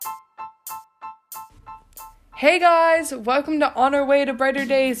Hey guys, welcome to On Our Way to Brighter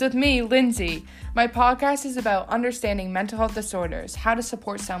Days with me, Lindsay. My podcast is about understanding mental health disorders, how to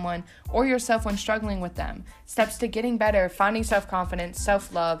support someone or yourself when struggling with them, steps to getting better, finding self-confidence,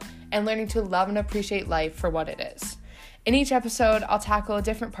 self-love, and learning to love and appreciate life for what it is. In each episode, I'll tackle a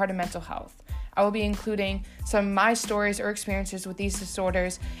different part of mental health. I will be including some of my stories or experiences with these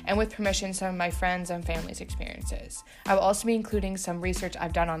disorders, and with permission, some of my friends and family's experiences. I will also be including some research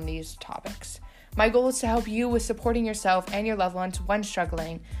I've done on these topics. My goal is to help you with supporting yourself and your loved ones when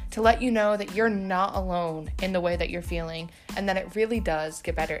struggling, to let you know that you're not alone in the way that you're feeling, and that it really does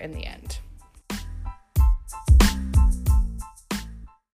get better in the end.